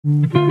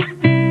Beauties,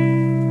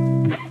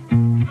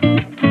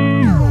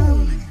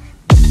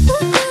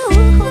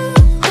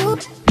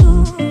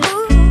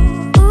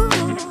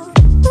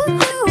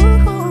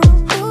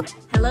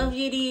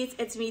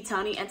 it's me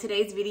Tony, and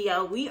today's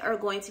video we are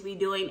going to be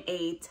doing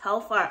a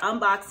Telfar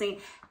unboxing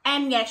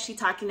and actually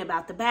talking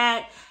about the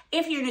bag.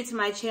 If you're new to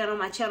my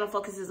channel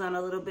focuses on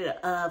a little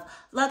bit of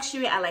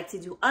luxury. I like to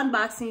do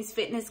unboxings,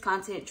 fitness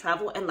content,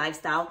 travel, and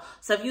lifestyle.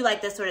 So if you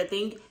like that sort of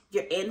thing,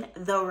 you're in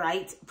the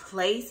right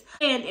place.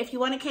 And if you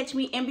want to catch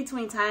me in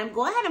between time,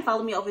 go ahead and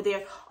follow me over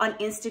there on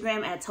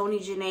Instagram at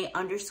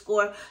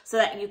TonyJanae_ so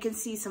that you can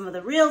see some of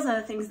the reels and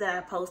the things that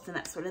I post and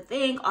that sort of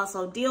thing.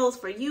 Also deals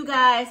for you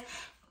guys,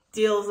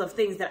 deals of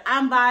things that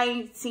I'm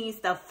buying, seeing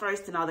stuff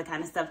first and all that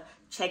kind of stuff.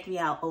 Check me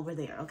out over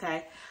there,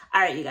 okay?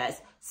 All right, you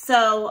guys.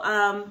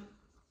 So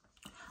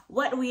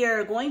what we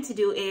are going to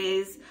do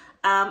is,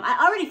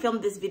 I already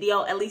filmed this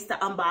video, at least the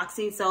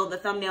unboxing, so the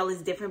thumbnail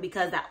is different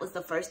because that was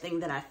the first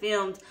thing that I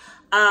filmed.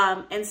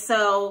 And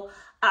so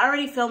I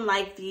already filmed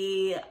like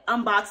the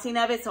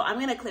unboxing of it, so I'm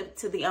gonna clip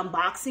to the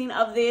unboxing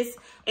of this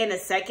in a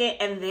second,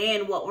 and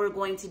then what we're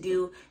going to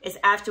do is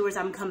afterwards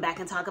I'm gonna come back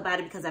and talk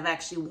about it because I've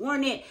actually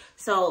worn it.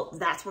 So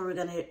that's what we're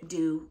gonna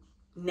do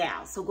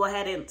now. So go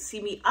ahead and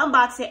see me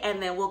unbox it,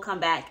 and then we'll come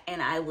back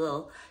and I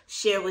will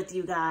share with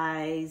you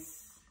guys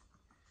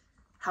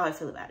how I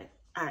feel about it.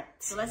 All right,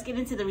 so let's get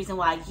into the reason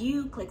why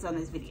you clicked on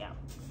this video.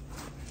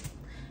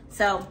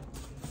 So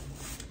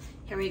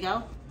here we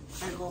go,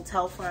 our little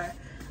Telfar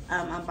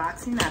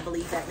unboxing, I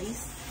believe, at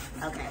least.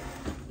 Okay,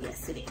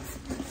 yes it is.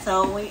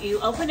 So when you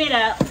open it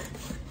up,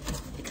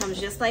 it comes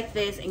just like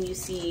this, and you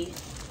see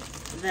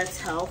the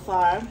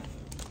Telfar.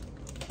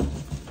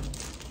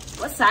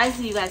 What size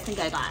do you guys think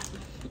I got?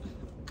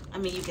 I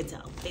mean, you can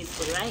tell,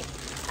 basically, right?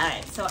 All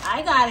right, so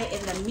I got it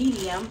in the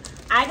medium.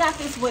 I got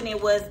this when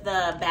it was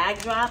the bag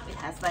drop. It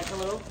has like a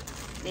little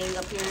thing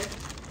up here,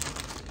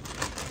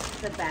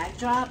 the bag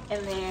drop,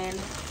 and then,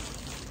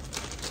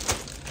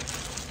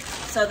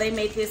 so they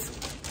made this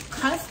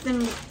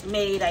custom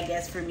made, I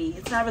guess, for me.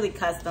 It's not really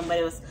custom, but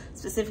it was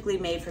specifically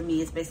made for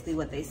me. It's basically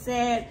what they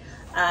said.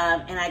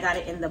 And I got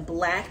it in the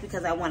black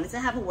because I wanted to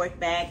have a work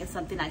bag and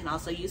something I can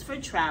also use for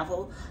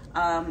travel.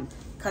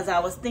 Because I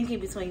was thinking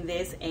between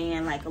this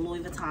and like a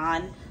Louis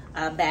Vuitton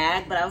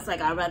bag, but I was like,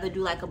 I'd rather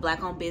do like a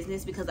black owned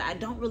business because I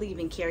don't really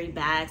even carry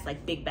bags,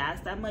 like big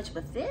bags, that much.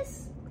 But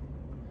this,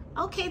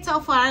 okay,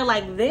 Telfar,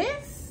 like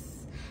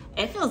this,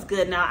 it feels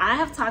good. Now I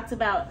have talked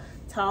about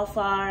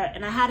Telfar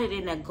and I had it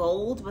in a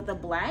gold, but the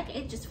black,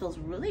 it just feels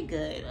really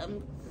good.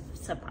 I'm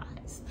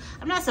surprised.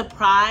 I'm not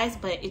surprised,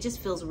 but it just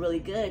feels really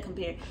good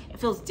compared. It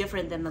feels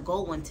different than the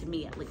gold one to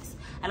me, at least.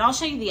 And I'll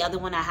show you the other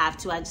one I have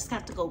too. I just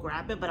have to go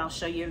grab it, but I'll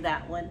show you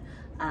that one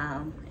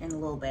in a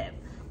little bit.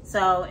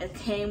 So it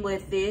came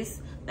with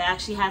this that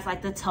actually has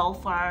like the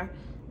Telfar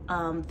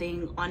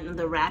thing on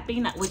the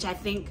wrapping, which I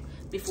think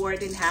before it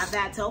didn't have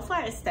that.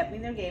 Telfar is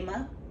stepping their game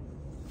up.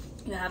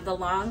 You have the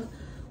long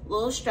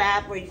little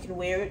strap where you can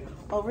wear it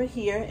over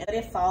here, and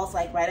it falls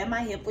like right at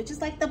my hip, which is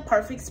like the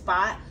perfect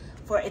spot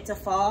for it to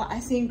fall. I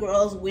seen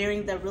girls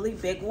wearing the really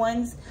big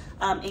ones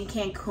in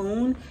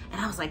Cancun, and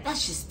I was like,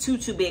 that's just too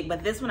big.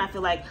 But this one I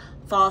feel like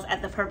falls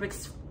at the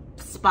perfect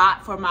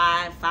spot for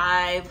my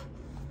 5'6",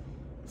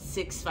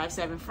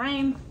 5'7"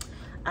 frame.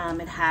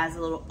 It has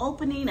a little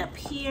opening up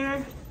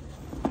here.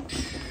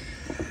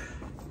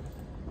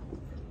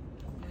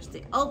 There's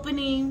the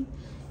opening.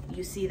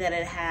 You see that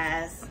it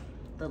has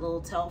the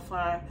little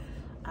Telfar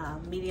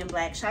medium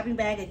black shopping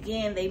bag.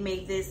 Again, they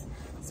made this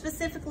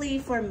specifically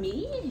for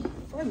me,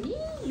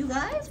 you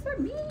guys, for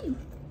me.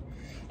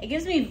 It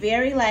gives me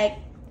very like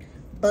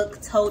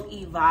book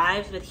tote-y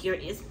vibes, but here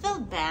is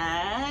the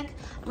bag.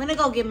 I'm gonna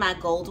go get my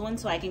gold one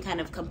so I can kind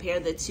of compare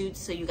the two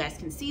so you guys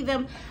can see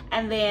them.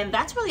 And then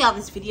that's really all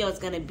this video is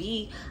gonna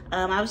be.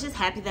 I was just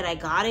happy that I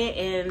got it,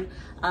 and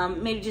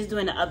maybe just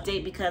doing an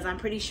update because I'm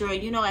pretty sure,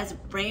 you know, as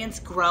brands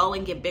grow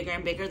and get bigger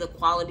and bigger, the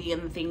quality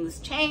and the things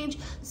change.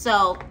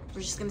 So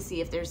we're just gonna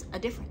see if there's a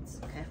difference,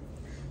 okay?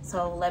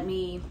 So let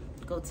me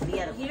go to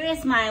the other. Here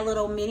is my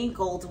little mini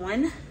gold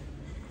one.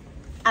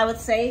 I would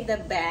say the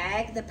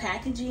bag, the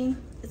packaging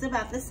is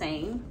about the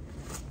same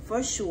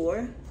for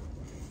sure.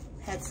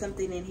 Had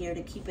something in here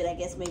to keep it, I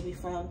guess maybe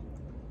from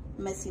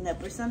messing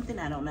up or something,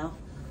 I don't know.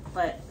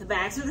 But the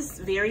bags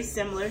are very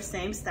similar,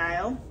 same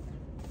style.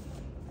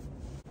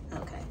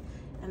 Okay,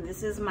 and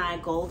this is my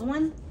gold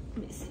one.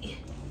 Let me see.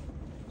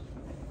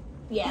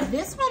 Yeah,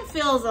 this one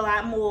feels a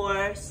lot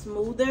more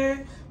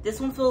smoother. This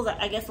one feels,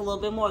 I guess, a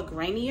little bit more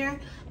grainier.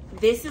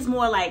 This is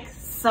more like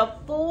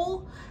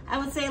supple, I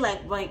would say,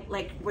 like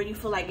where you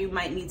feel like you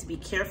might need to be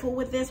careful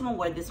with this one,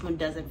 where this one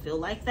doesn't feel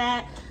like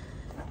that.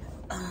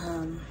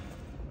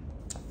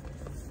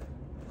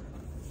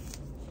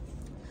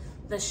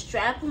 The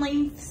strap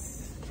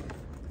lengths,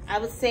 I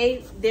would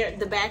say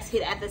the bags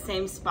hit at the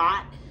same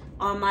spot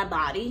on my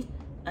body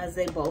as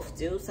they both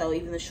do. So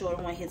even the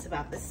shorter one hits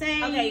about the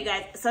same. Okay, you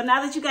guys, so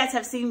now that you guys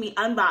have seen me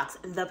unbox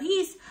the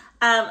piece,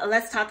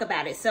 let's talk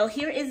about it. So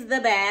here is the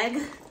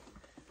bag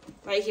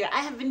right here.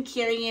 I have been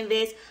carrying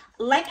this.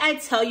 like I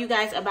tell you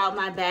guys about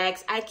my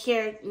bags, I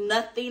care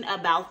nothing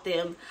about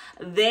them.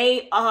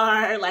 They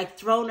are like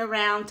thrown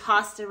around,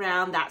 tossed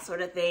around, that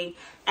sort of thing.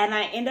 And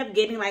I end up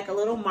getting like a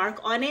little mark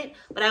on it,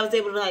 but I was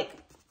able to like,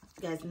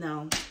 you guys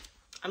know,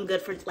 I'm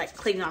good for like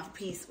cleaning off a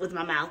piece with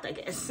my mouth, I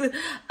guess.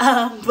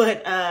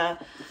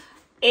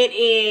 It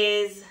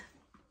is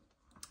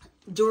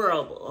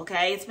durable,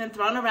 okay? It's been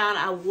thrown around.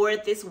 I wore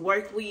it this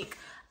work week.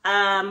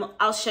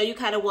 I'll show you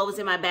kind of what was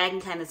in my bag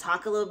and kind of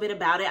talk a little bit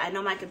about it. I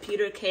know my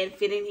computer can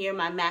fit in here,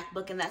 my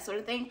MacBook and that sort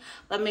of thing,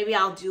 but maybe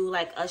I'll do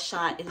like a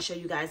shot and show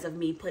you guys of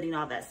me putting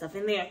all that stuff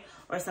in there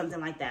or something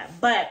like that.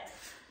 But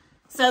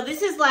so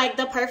this is like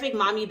the perfect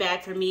mommy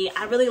bag for me.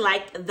 I really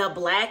like the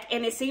black,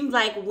 and it seemed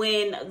like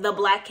when the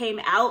black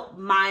came out,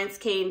 mine's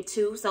came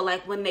too. So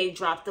like when they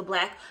dropped the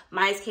black,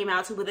 mine's came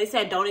out too, but they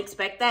said don't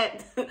expect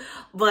that.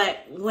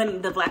 But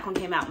when the black one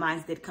came out,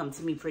 mine's did come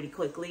to me pretty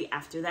quickly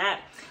after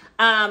that.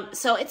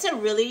 So it's a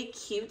really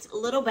cute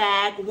little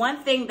bag.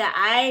 One thing that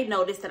I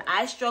noticed that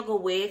I struggle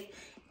with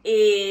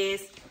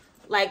is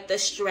like the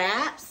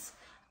straps,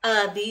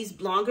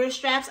 these longer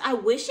straps. I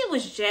wish it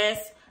was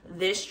just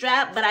this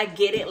strap, but I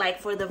get it like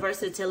for the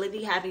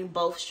versatility having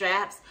both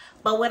straps.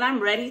 But when I'm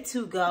ready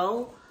to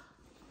go,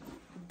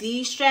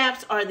 these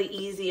straps are the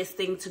easiest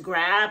thing to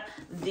grab.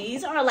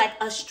 These are like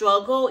a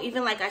struggle.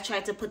 Even like I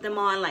tried to put them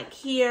on like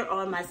here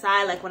or on my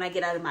side, like when I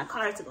get out of my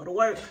car to go to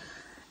work.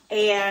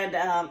 And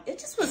it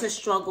just was a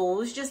struggle. It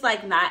was just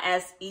like not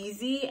as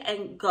easy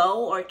and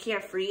go or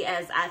carefree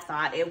as I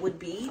thought it would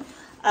be.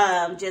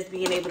 Just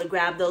being able to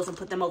grab those and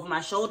put them over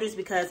my shoulders,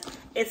 because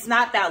it's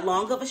not that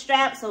long of a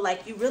strap. So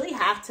like you really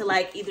have to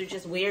like either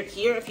just wear it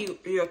here if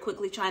you're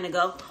quickly trying to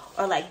go,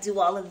 or like do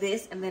all of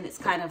this, and then it's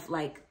kind of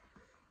like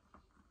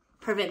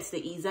prevents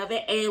the ease of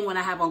it. And when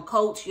I have on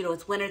coats, you know,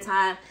 it's winter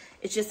time,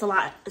 it's just a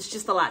lot. It's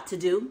just a lot to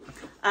do.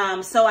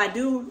 So I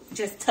do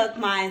just tuck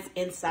mine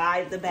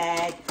inside the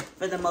bag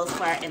for the most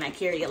part, and I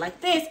carry it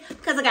like this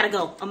because I gotta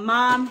go. A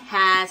mom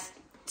has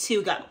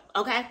to go.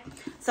 Okay,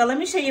 so let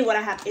me show you what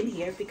I have in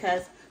here,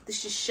 because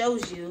this just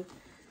shows you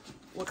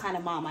what kind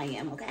of mom I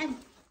am. Okay,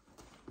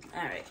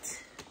 all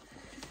right.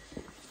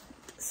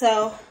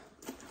 So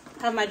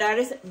I have my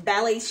daughter's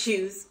ballet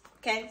shoes.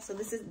 Okay, so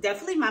this is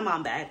definitely my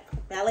mom bag.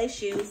 Ballet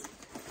shoes,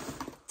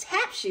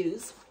 tap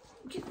shoes.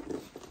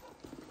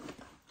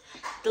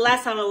 The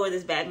last time I wore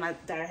this bag, my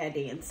daughter had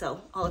dance, so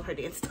all of her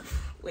dance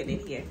stuff went in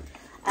here.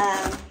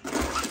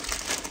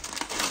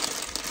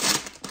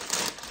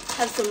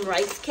 Have some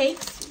rice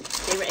cakes.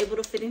 They were able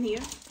to fit in here.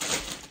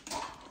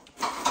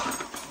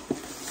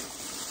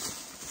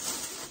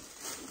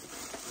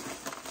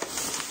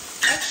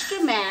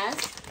 Extra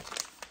mask.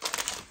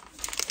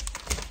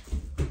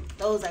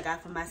 Those I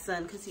got from my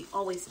son because he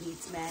always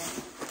needs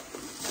masks.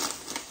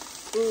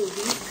 Ooh,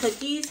 these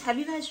cookies. Have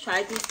you guys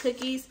tried these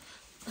cookies?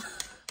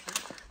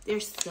 They're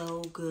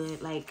so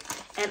good. Like,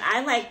 and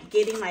I like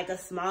getting like a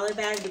smaller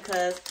bag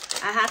because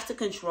I have to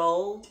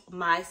control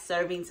my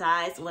serving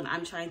size when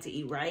I'm trying to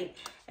eat right.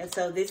 And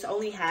so this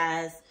only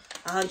has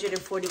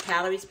 140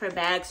 calories per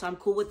bag, so I'm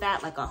cool with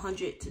that, like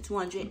 100 to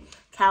 200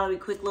 calorie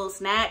quick little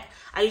snack.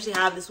 I usually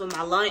have this with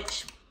my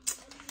lunch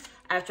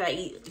after I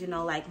eat, you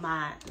know, like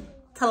my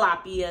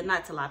tilapia.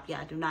 Not tilapia,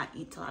 I do not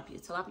eat tilapia.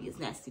 Tilapia is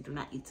nasty, do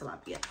not eat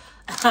tilapia.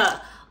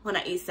 When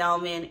I eat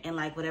salmon and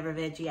like whatever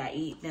veggie I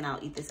eat, then I'll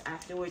eat this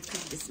afterwards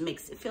because it just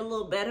makes it feel a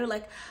little better.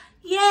 Like,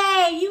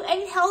 yay, you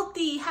ate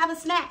healthy, have a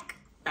snack.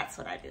 That's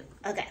what I do.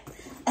 Okay,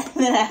 and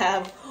then I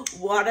have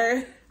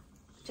water.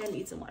 I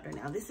need some water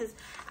now. This is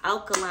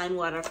alkaline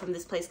water from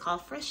this place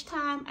called Fresh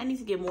Time. I need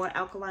to get more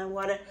alkaline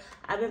water.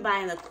 I've been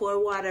buying the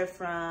core water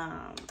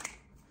from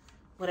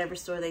whatever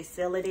store they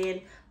sell it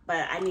in,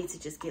 but I need to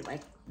just get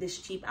like this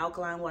cheap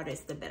alkaline water.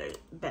 It's the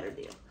better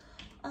deal.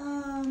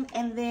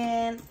 And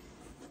then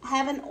I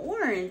have an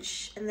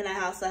orange, and then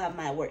I also have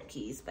my work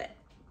keys, but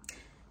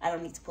I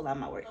don't need to pull out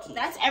my work keys.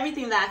 That's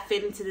everything that I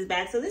fit into this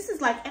bag. So this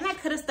is like, and I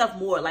could have stuffed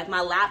more. Like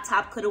my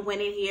laptop could have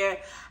went in here.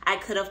 I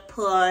could have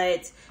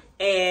put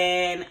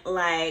in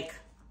like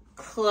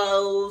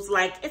clothes.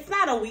 Like, it's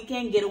not a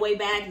weekend getaway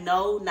bag.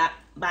 No, not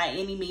by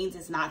any means.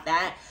 It's not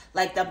that.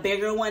 Like the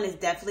bigger one is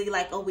definitely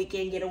like a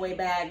weekend getaway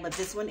bag, but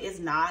this one is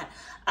not.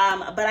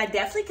 But I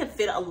definitely could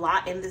fit a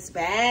lot in this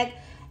bag.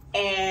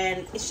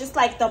 And it's just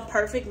like the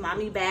perfect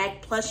mommy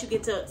bag. Plus you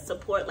get to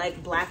support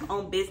like black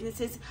owned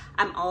businesses.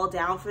 I'm all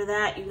down for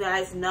that. You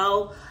guys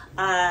know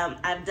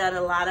I've done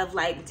a lot of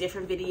like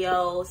different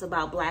videos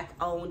about black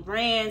owned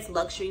brands,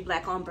 luxury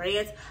black owned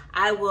brands.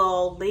 I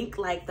will link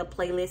like the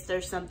playlist or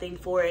something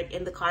for it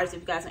in the cards if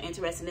you guys are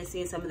interested in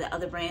seeing some of the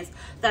other brands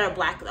that are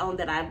black owned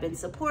that I've been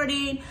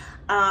supporting.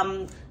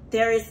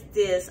 There is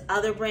this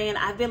other brand.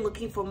 I've been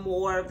looking for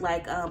more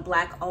like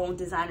black owned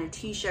designer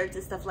t-shirts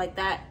and stuff like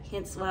that.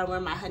 Hence why I wear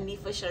my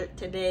Hanifa shirt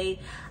today.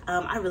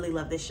 I really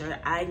love this shirt.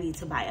 I need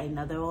to buy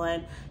another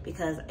one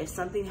because if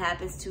something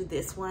happens to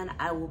this one,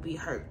 I will be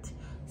hurt.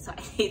 So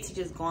I need to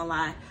just go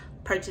online,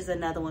 purchase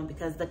another one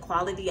because the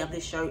quality of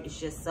this shirt is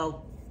just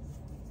so.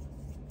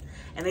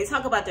 And they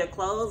talk about their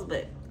clothes,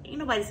 but ain't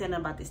nobody saying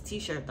nothing about this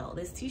t-shirt though.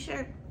 This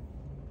t-shirt,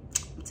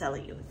 I'm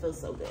telling you, it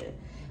feels so good.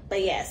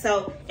 But yeah,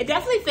 so it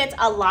definitely fits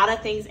a lot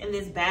of things in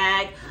this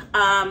bag.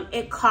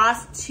 It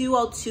costs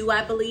 $202,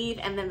 I believe,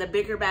 and then the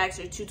bigger bags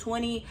are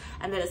 $220,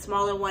 and then the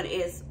smaller one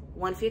is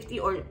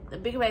 $150, or the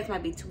bigger bags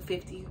might be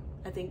 $250,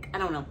 I think. I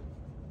don't know.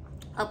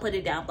 I'll put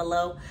it down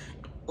below,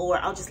 or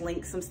I'll just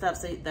link some stuff,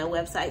 so the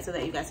website, so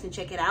that you guys can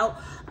check it out.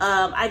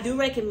 I do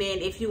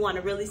recommend, if you want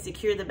to really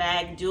secure the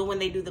bag, do it when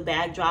they do the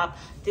bag drop.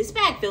 This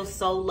bag feels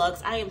so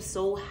luxe. I am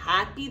so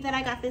happy that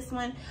I got this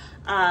one.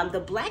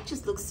 The black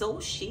just looks so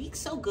chic,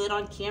 so good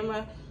on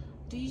camera.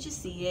 Do you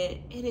just see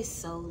it? It is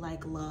so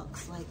like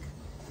luxe, like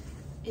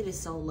it is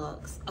so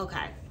luxe.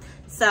 Okay,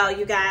 so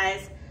you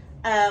guys,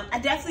 I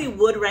definitely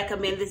would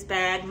recommend this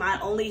bag. My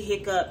only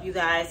hiccup, you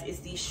guys,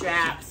 is these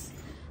straps.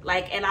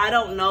 Like, and I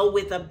don't know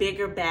with a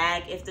bigger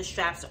bag if the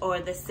straps are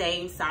the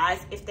same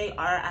size. If they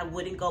are, I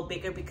wouldn't go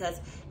bigger, because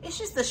it's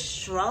just a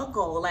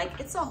struggle. Like,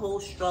 it's a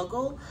whole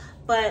struggle.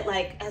 But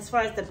like, as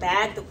far as the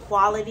bag, the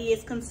quality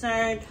is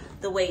concerned,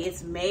 the way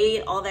it's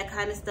made, all that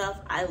kind of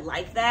stuff, I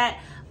like that.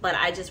 But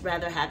I just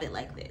rather have it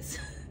like this.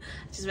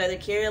 Just rather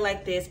carry it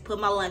like this, put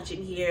my lunch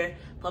in here,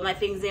 put my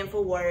things in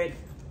for work,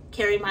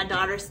 carry my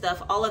daughter's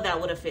stuff. All of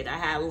that would have fit. I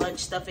had lunch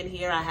stuff in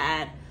here. I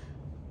had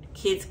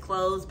kids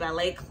clothes,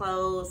 ballet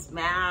clothes,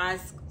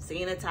 mask,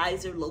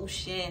 sanitizer,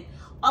 lotion,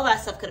 all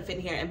that stuff could have fit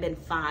in here and been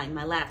fine.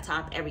 My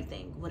laptop,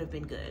 everything would have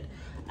been good.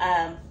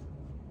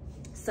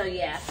 So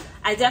yeah,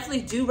 I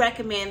definitely do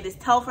recommend this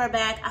Telfar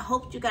bag. I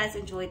hope you guys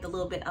enjoyed the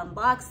little bit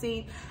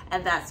unboxing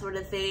and that sort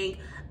of thing.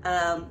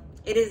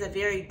 It is a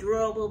very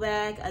durable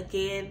bag.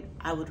 Again,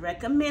 I would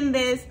recommend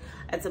this.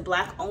 It's a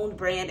black owned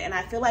brand, and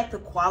I feel like the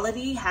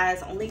quality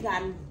has only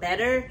gotten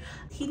better.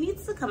 He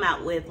needs to come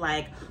out with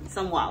like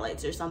some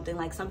wallets or something,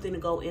 like something to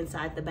go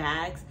inside the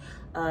bags,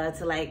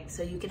 to like,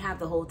 so you can have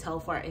the whole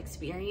Telfar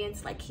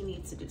experience. Like, he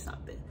needs to do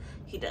something.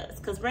 He does,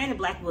 because Brandon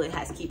Blackwood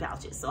has key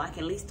pouches, so I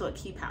can at least throw a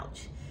key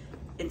pouch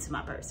into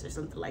my purse or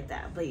something like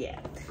that. But yeah,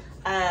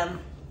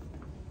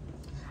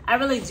 I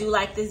really do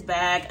like this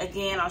bag.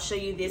 Again, I'll show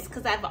you this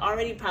because I've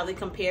already probably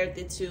compared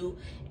the two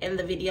in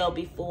the video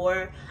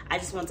before. I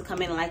just want to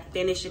come in and like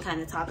finish and kind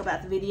of talk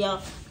about the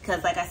video,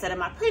 because like I said in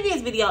my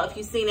previous video, if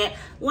you've seen it,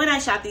 when I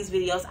shot these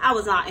videos, I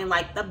was not in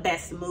like the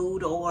best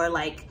mood, or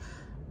like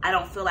I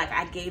don't feel like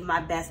I gave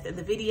my best in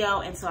the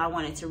video, and so I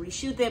wanted to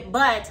reshoot it.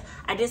 But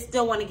I just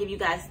still want to give you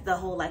guys the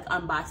whole like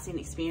unboxing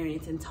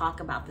experience and talk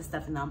about the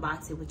stuff in the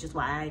unboxing, which is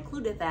why I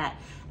included that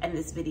in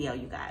this video,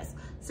 you guys.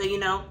 So, you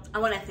know, I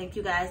want to thank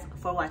you guys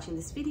for watching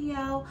this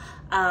video.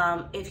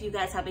 If you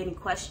guys have any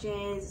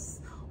questions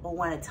or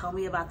want to tell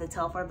me about the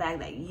Telfar bag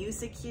that you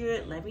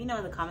secured, let me know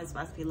in the comments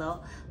box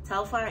below.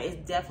 Telfar is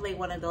definitely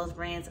one of those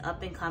brands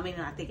up and coming,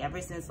 and I think ever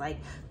since like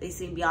they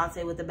seen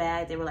Beyonce with the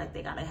bag, they were like,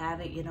 they gotta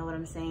have it, you know what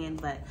I'm saying?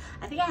 But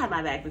I think I had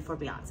my bag before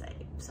Beyonce,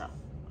 so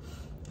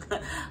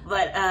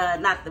but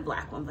not the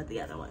black one, but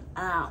the other one.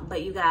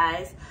 But you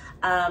guys,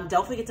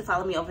 don't forget to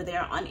follow me over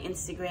there on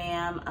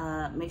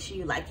Instagram. Make sure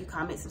you like, you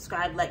comment,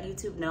 subscribe, let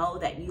YouTube know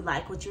that you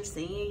like what you're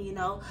seeing, you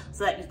know,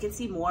 so that you can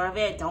see more of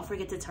it. Don't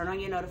forget to turn on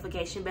your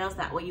notification bells,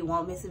 that way you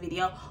won't miss a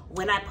video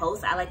when I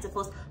post. I like to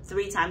post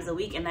 3 times a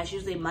week, and that's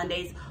usually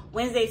Mondays,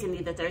 Wednesdays, and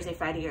either Thursday,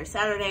 Friday, or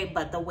Saturday.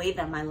 But the way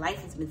that my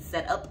life has been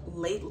set up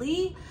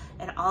lately,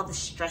 and all the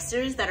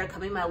stressors that are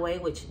coming my way,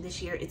 which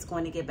this year it's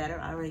going to get better,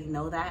 I already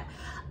know that,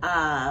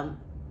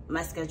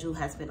 my schedule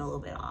has been a little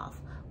bit off,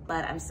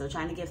 but I'm still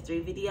trying to give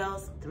 3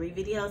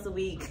 videos a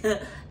week,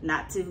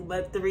 not 2,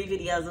 but 3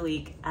 videos a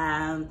week,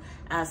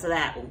 so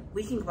that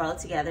we can grow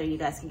together and you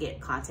guys can get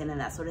content and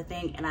that sort of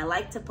thing. And I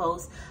like to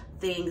post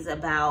things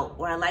about,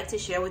 or I like to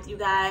share with you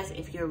guys,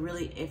 if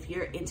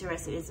you're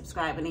interested in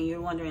subscribing and you're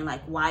wondering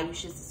like why you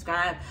should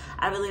subscribe,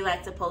 I really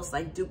like to post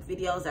like dupe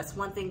videos. That's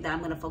one thing that I'm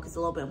going to focus a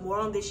little bit more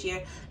on this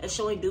year, is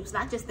showing dupes,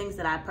 not just things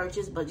that I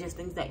purchased, but just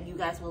things that you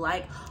guys will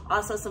like.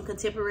 Also some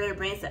contemporary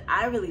brands that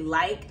I really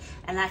like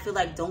and I feel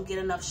like don't get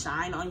enough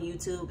shine on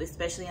YouTube,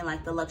 especially in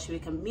like the luxury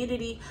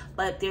community,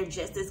 but they're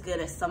just as good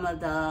as some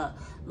of the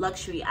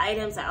luxury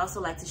items. I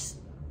also like to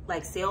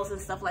like sales and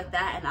stuff like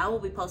that, and I will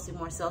be posting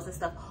more sales and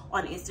stuff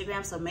on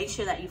Instagram, so make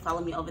sure that you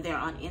follow me over there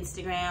on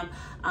Instagram,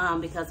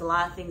 because a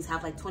lot of things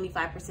have like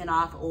 25%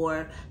 off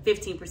or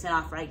 15%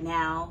 off right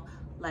now,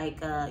 like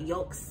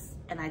yokes,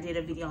 and I did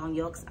a video on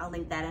yokes. I'll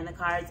link that in the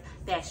cards.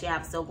 They actually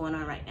have still going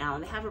on right now,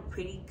 and they have a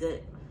pretty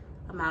good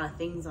amount of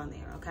things on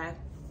there. Okay,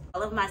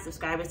 all of my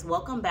subscribers,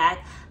 welcome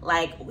back.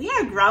 Like, we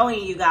are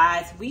growing, you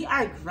guys. We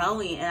are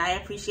growing, and I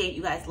appreciate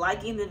you guys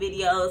liking the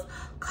videos,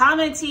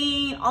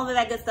 commenting, all of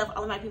that good stuff.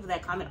 All of my people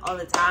that comment all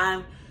the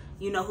time,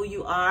 you know who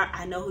you are.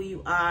 I know who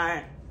you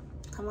are.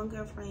 Come on,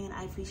 girlfriend.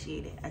 I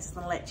appreciate it. I just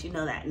want to let you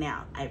know that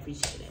now. I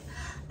appreciate it.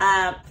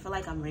 I feel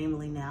like I'm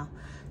rambling now,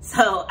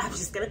 so I'm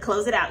just gonna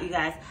close it out, you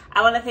guys.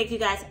 I want to thank you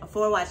guys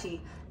for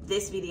watching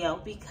this video,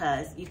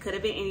 because you could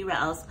have been anywhere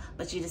else,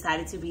 but you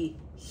decided to be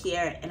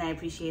here, and I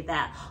appreciate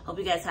that. Hope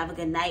you guys have a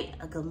good night,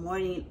 a good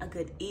morning, a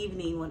good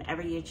evening,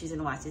 whenever you're choosing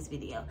to watch this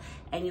video.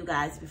 And you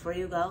guys, before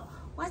you go,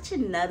 watch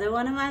another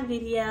one of my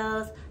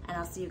videos, and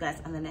I'll see you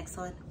guys on the next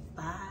one.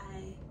 Bye.